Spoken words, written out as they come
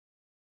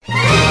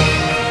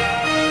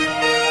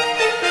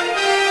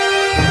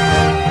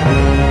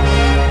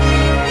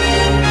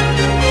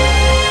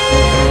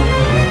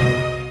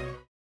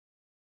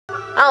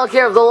don't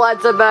care if the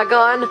lights are back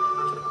on.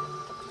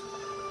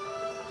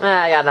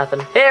 I got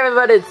nothing. Hey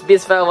everybody, it's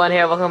BeastFell1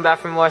 here. Welcome back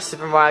for more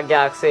Super Mario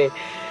Galaxy.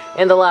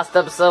 In the last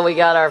episode, we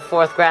got our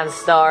 4th Grand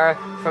Star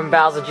from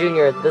Bowser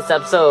Jr. This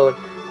episode,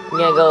 we're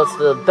gonna go to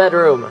the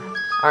bedroom,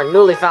 our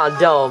newly found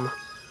dome.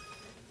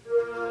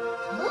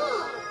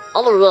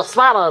 I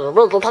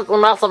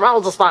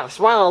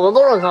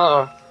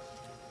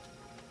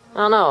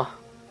don't know.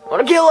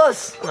 Wanna kill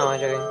us? No, I'm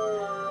joking.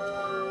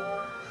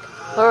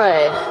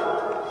 Alright.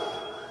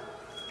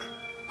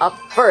 Up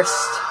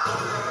first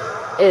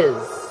is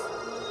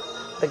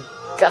the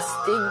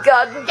Gusty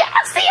Gun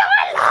Galaxy.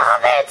 I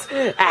love it!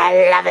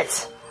 I love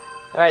it!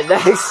 Alright,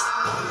 next.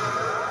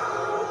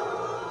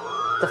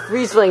 The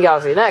Freeze Flame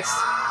Galaxy. Next.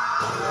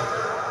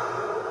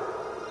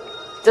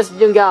 Just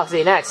Dune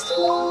Galaxy. Next.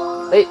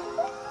 Wait.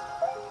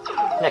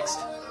 Next.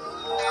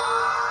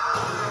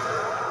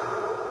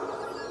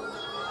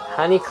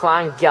 Honey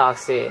Climb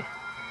Galaxy.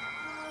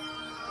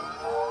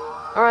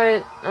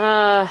 Alright,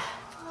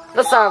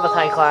 let's start with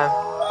Honey Climb.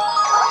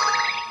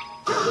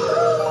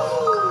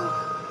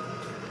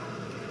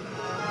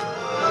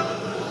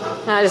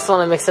 I just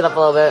want to mix it up a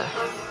little bit.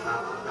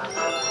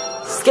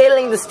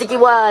 Scaling the Sticky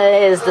Wall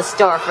is the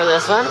star for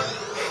this one.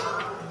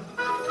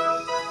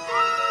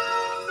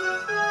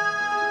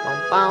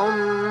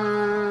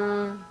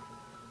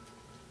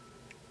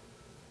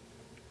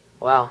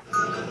 Wow.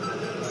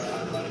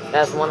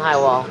 That's one high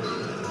wall.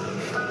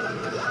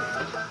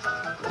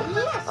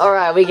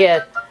 Alright, we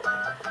get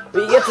to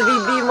be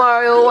B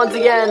Mario once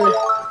again.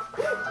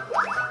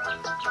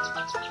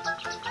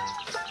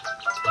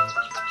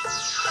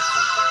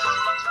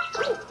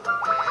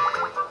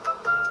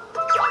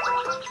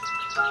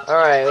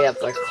 Alright, we have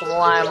to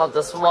climb up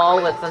this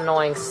wall with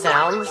annoying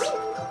sounds.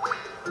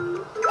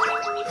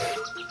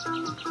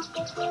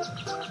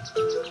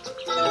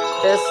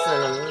 Like this,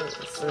 and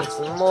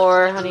some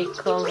more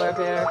honeycombs up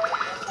here.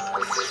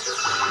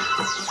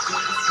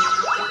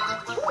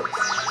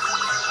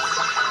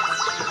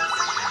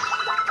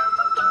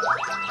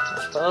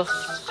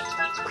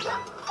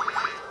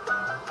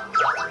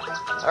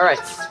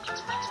 Alright.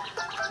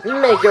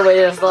 Make your way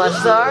to this launch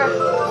star.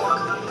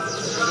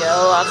 There you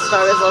go, lots of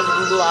star bits,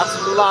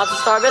 lots of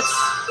star bits.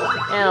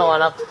 And a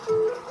 1-up.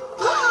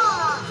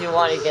 If you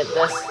want, you get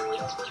this. I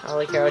don't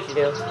really care what you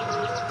do.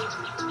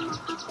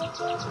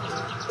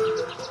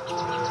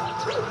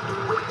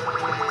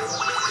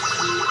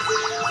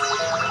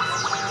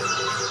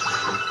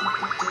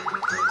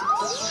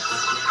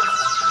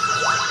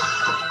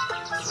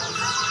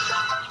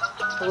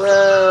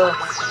 Whoa.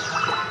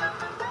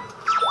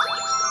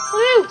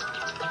 Woo!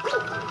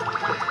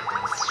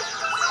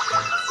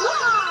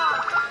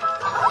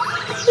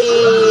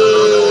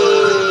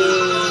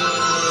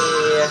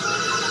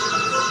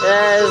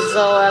 That is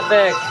so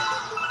epic.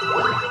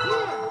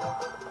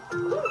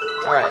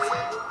 Alright.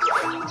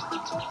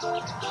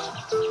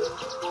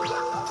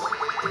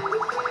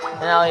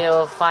 Now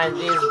you'll find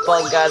these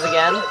bug guys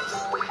again.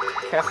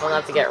 Careful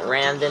not to get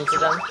rammed into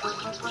them.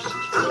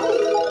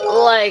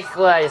 Like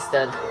what I just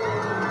did.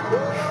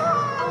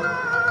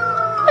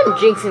 I'm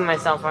jinxing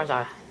myself, aren't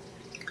I?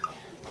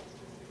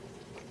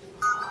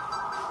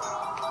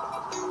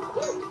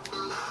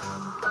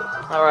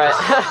 Alright,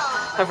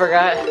 I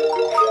forgot.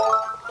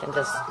 Can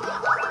just...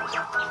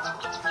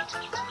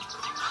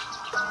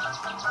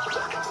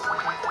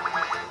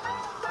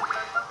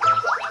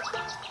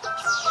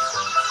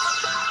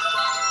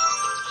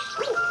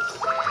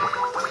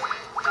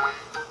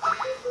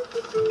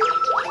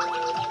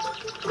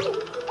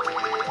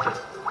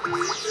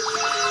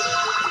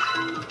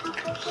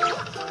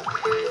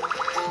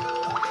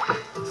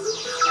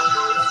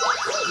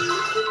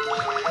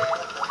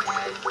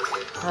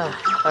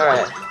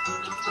 Alright.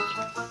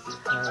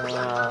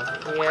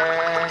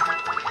 Here.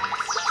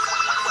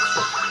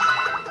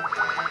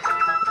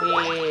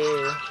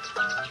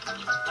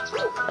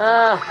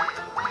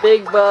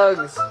 Big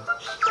bugs.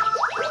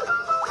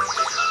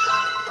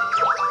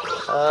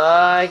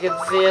 I can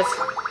see it.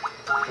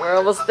 We're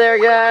almost there,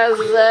 guys.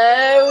 We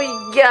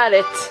got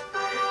it.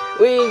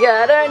 We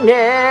got our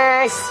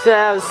next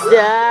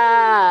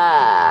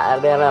 5-star.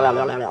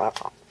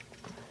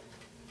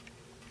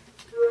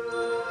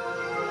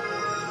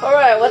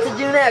 Alright, what to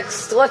do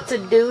next? What to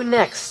do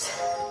next?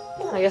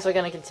 I guess we're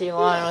gonna continue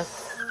on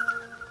with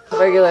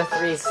regular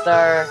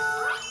 3-star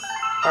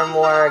or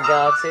more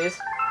galaxies.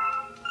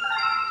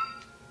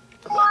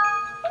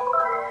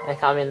 I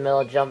caught me in the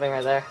middle of jumping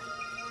right there.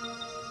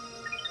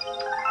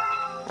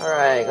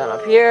 Alright, going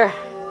up here.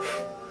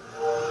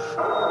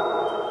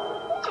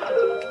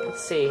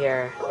 Let's see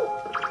here.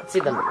 Let's see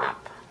the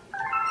map.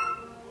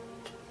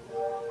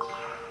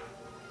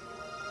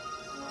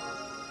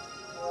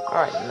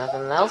 Alright,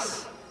 nothing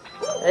else.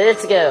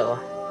 Let's go.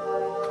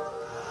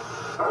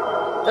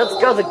 Let's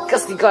go to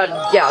Gusty Garden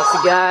Galaxy,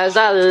 guys.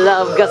 I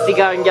love Gusty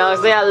Garden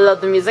Galaxy. I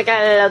love the music.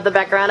 I love the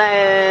background.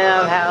 I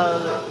love how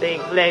the thing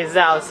plays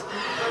out.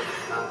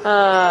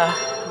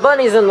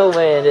 Bunnies in the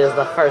Wind is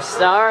the 1st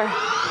star.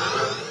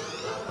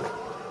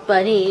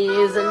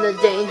 Bunnies in the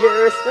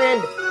dangerous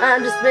wind.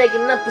 I'm just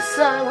making up a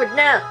song right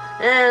now.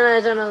 And I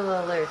don't know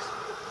the lyrics.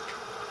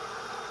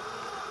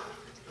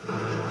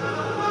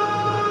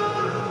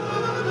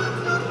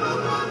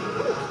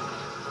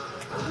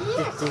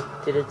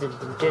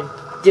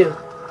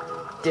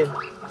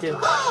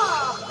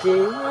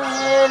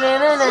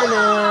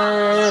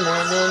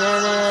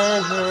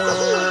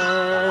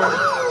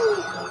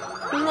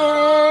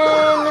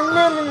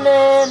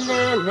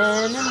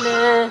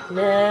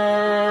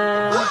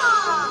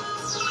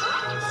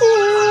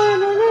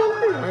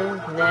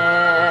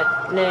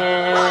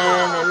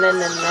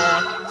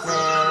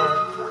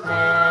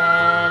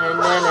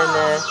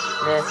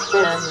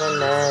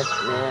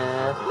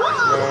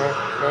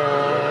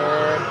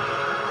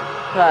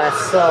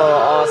 That's so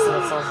awesome.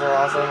 That sounds so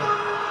awesome.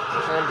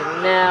 What I'm gonna do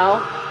now.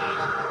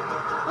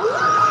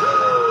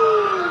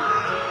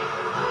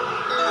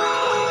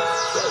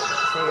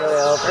 Go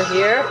over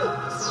here.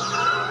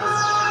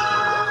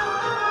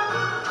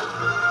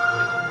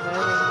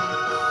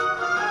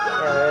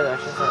 Yeah, there is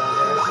actually something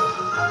there.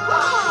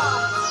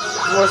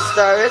 More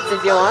star bits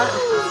if you want.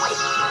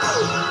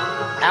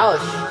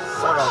 Ouch.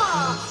 Son of a...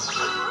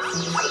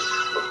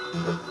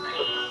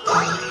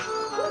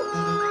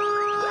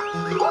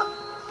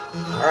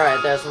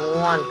 Alright, there's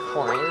one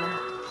coin.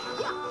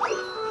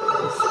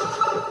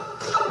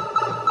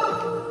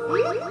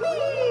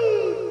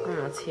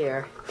 It's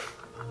here.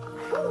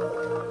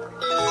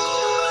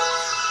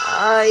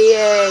 Oh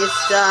yay,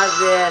 star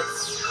bits!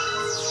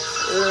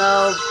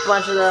 Little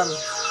bunch of them.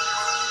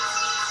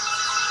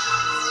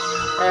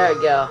 There we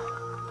go.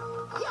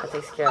 That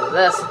takes care of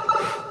this.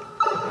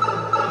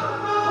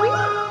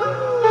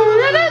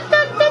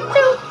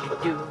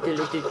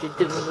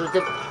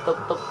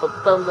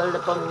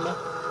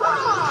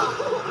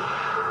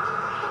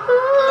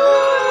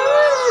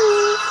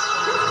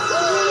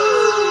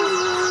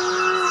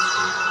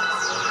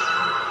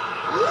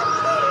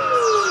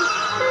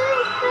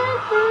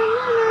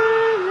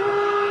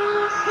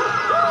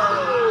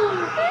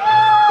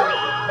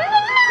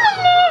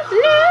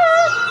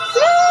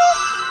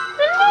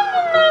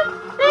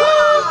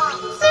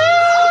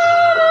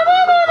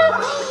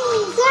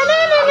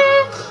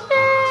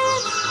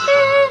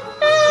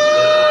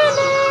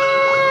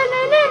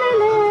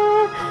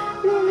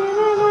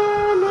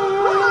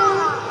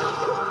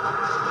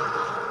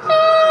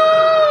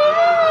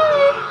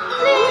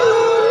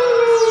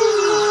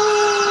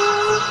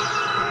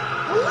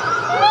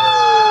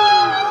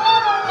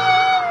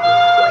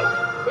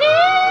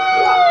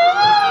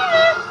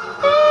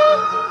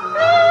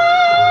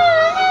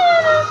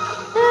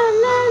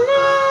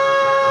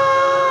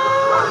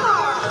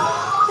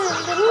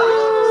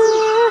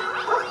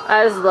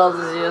 I just love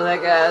this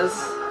music, guys.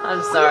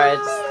 I'm sorry, I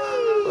just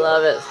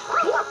love it.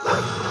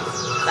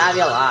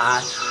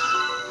 Fabulous.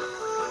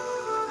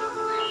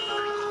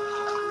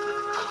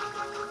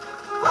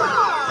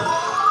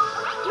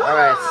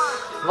 Alright.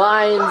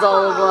 Vines,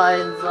 all the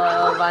vines,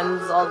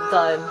 vines all the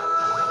time.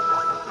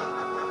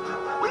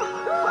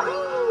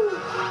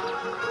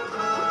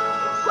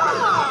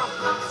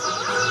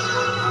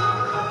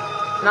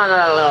 No.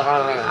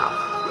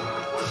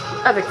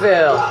 Epic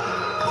fail.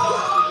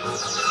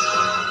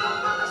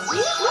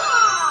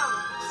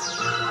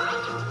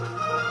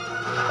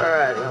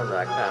 Alright, going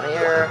back down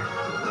here.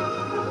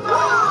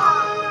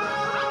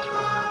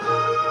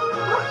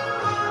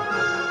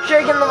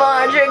 Shaking the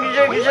vine, shake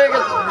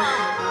it.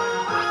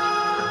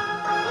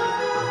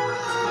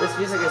 This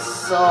music is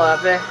so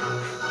epic.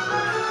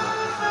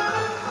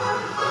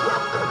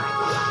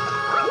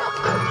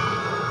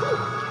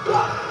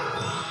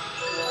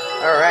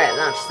 Alright,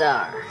 notch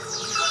star.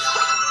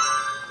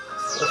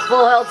 With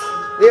full health,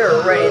 we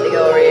are ready to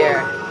go over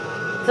here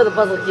to the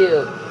puzzle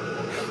cube.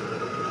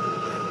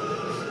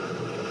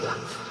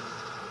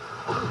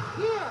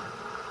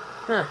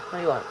 Huh, what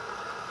do you want?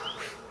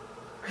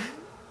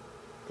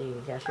 Do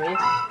you catch me?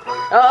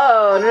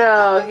 Oh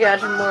no,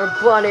 catch more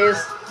bunnies!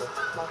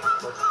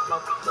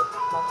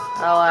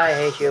 Oh, I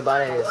hate you,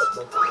 bunnies.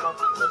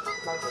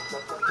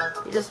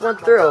 You just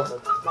went through.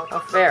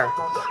 Not fair.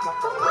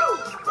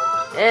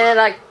 And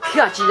I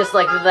got you just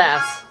like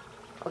that.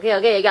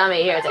 Okay, you got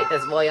me. Here, take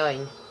this, boy.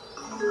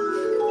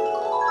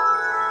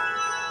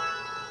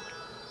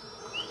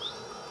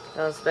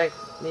 Don't expect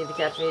me to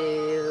catch me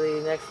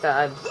easily next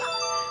time.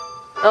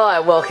 Oh, I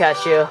will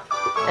catch you.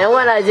 And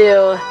when I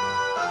do,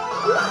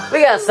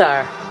 we got a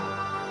star.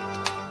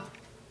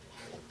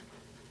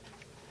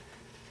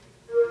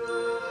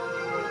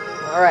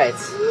 Alright.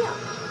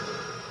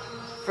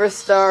 First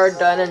star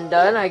done and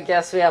done. I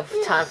guess we have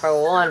time for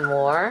one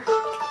more.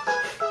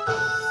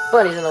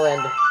 Bunnies in the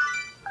wind.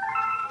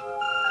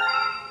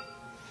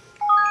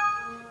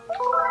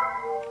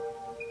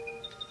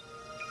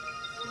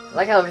 I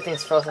like how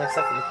everything's frozen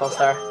except for the full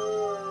star.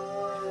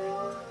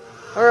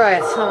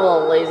 Alright, I'm a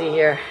little lazy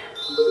here.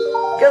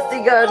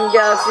 Gusty Garden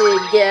Galaxy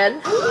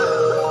again.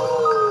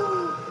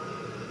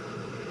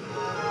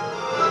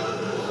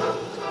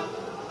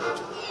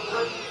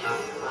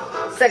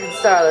 Second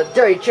star, the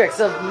dirty tricks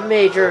of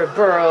Major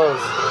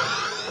Burrows.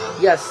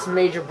 Yes,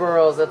 Major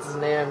Burrows, that's his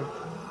name.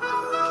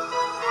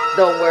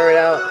 Don't wear it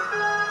out.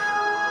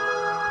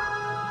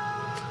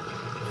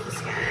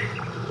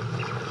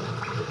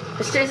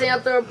 It's chasing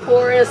after a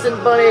poor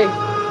innocent bunny.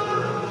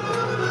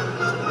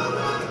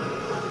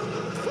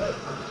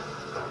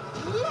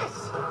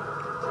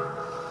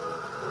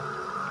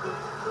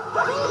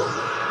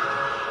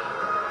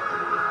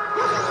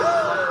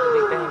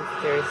 Big Bang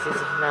Theory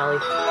season finale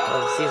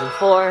of season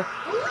 4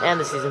 and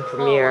the season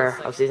premiere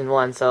of season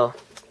 1, so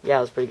yeah,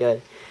 it was pretty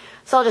good.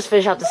 So I'll just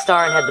finish out the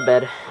star and head to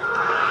bed.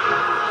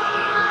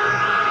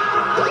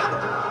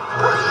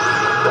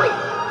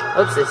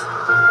 Oopsies.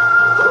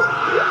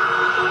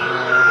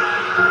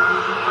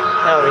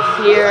 Head over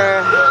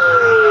here.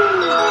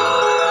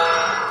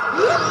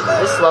 I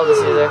just love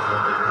this music.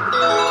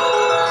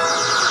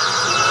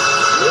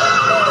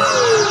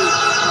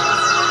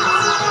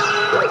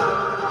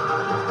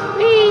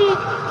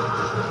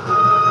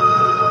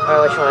 Alright,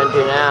 what you want to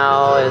do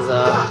now is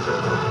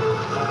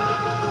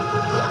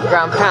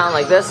ground pound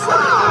like this,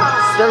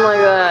 spin like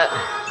that,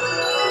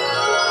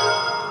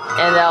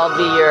 and that'll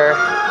be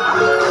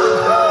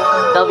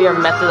your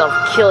method of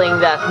killing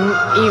that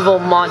evil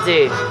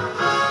Monty.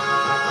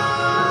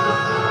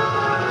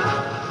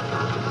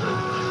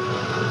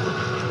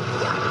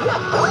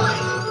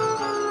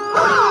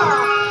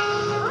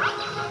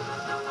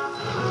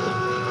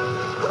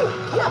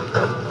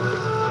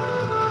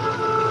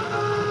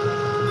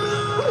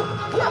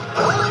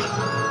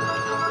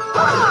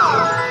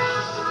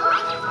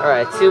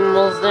 Alright, 2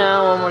 moles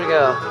now, 1 more to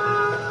go.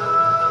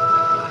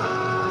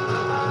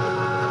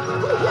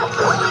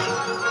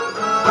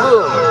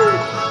 Boom!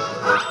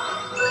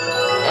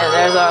 And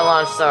there's our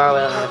launch star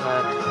with another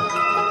side.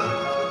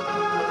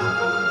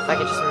 If I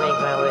could just make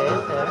my way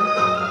there.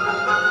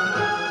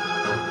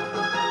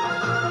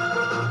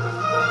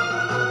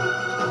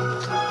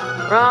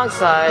 Wrong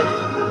side.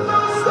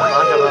 Launch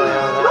all the way over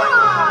there.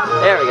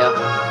 There we go.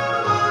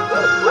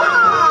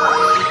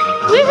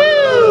 Woohoo!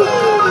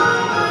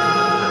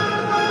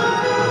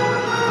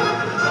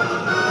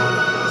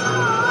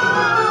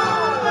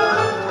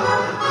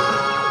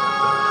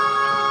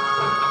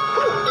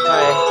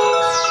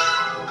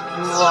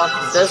 Off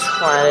this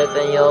planet,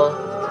 then you'll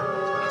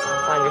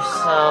find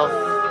yourself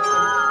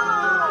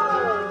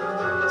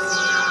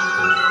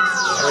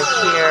over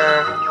here.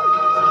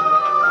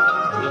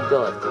 You go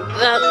like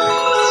that.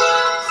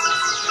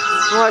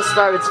 More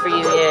starbits for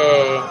you,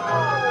 yay!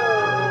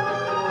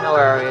 Now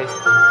where are we?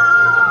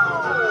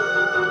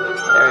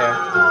 There we are.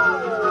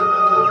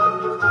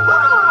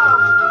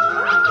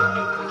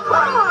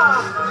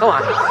 Come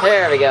on,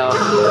 there we go.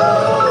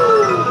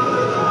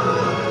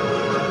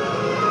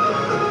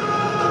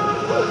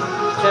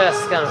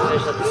 Just gonna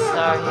finish up the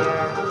star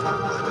here.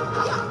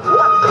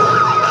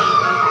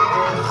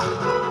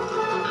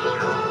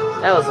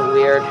 That was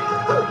weird.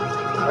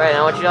 Right,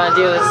 now what you wanna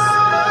do is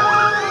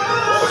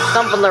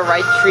stump on the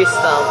right tree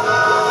stump.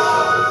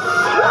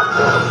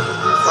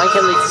 One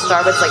can lead to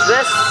starbits like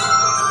this,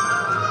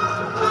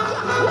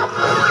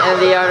 and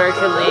the other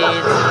can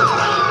lead,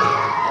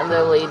 and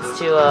that leads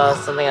to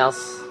something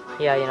else.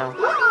 Yeah, you know,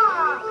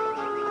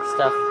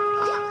 stuff.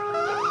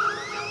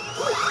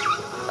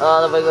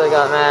 Oh, the Wiggly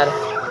got mad.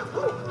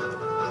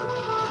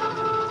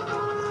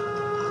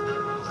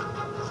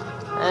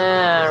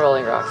 And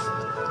rolling rocks.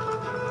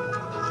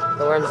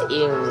 The worm's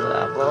eating the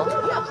apple.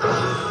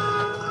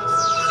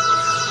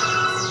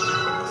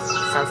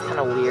 Sounds kind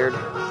of weird. The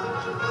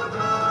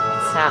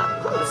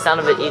sound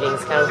of it eating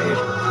is kind of weird.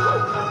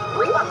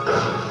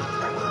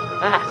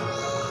 Ah!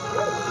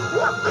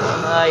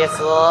 I guess,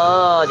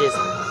 oh jeez.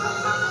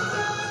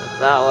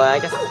 That way, I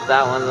guess it's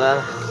that one then.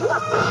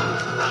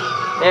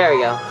 There we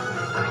go.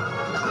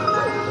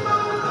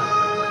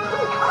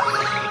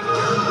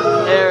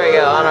 There we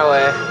go, on our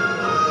way.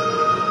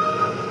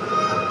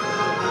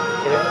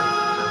 Get it?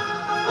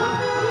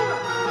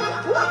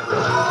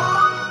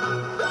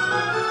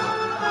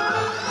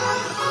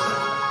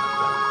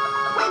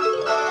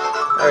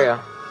 There we go.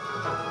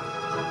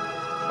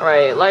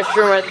 Alright, live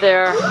stream right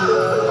there.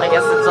 I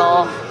guess it's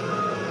all.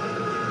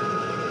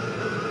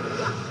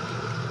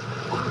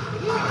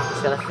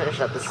 Just gonna finish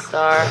up the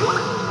star.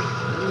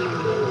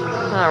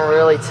 I'm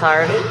really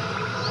tired.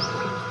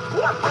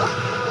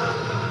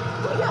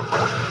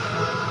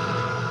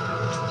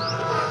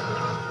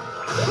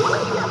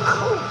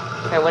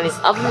 Okay, when he's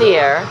up in the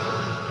air,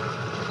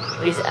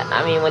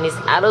 when he's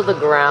out of the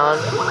ground,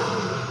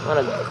 I'm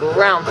gonna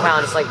ground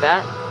pound just like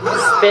that,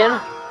 spin,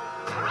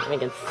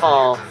 make it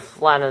fall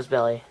flat on his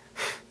belly.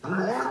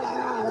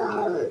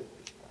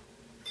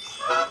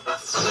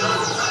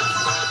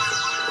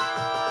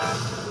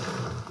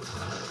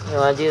 You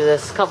wanna do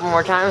this a couple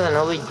more times and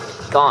he'll be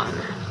gone.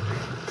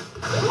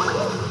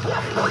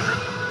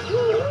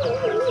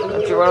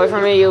 Don't you run away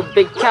from me, you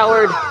big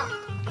coward!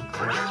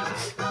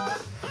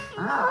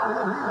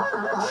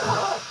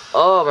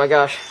 Oh my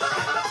gosh.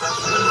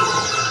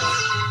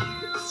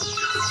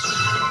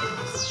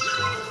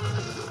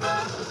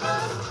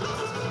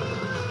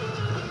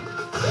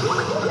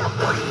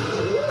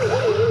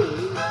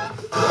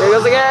 There he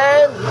goes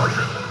again!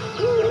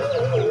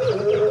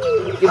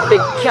 You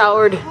big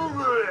coward!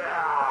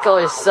 Call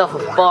yourself a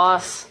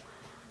boss?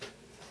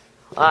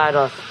 I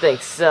don't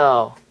think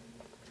so.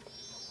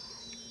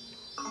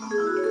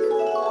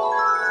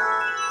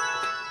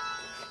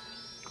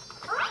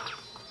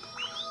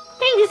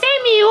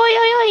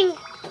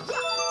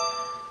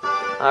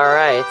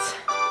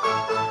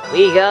 Alright.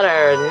 We got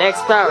our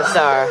next Power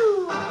Star.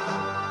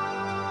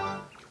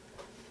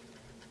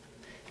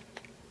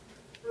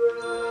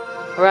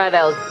 Alright,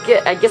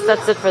 I guess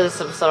that's it for this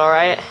episode,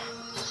 alright?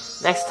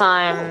 Next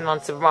time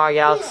on Super Mario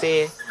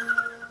Galaxy,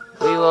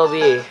 we will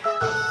be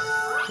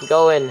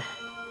going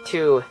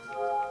to,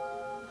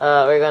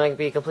 we're gonna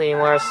be completing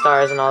more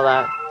stars and all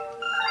that.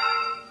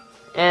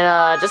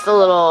 And, just a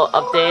little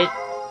update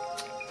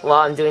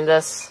while I'm doing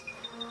this.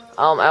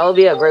 I will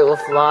be at Great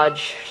Wolf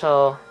Lodge,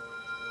 so,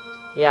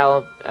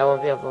 yeah, I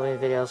won't be uploading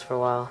videos for a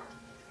while.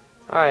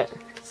 Alright,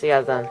 see you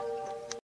guys then.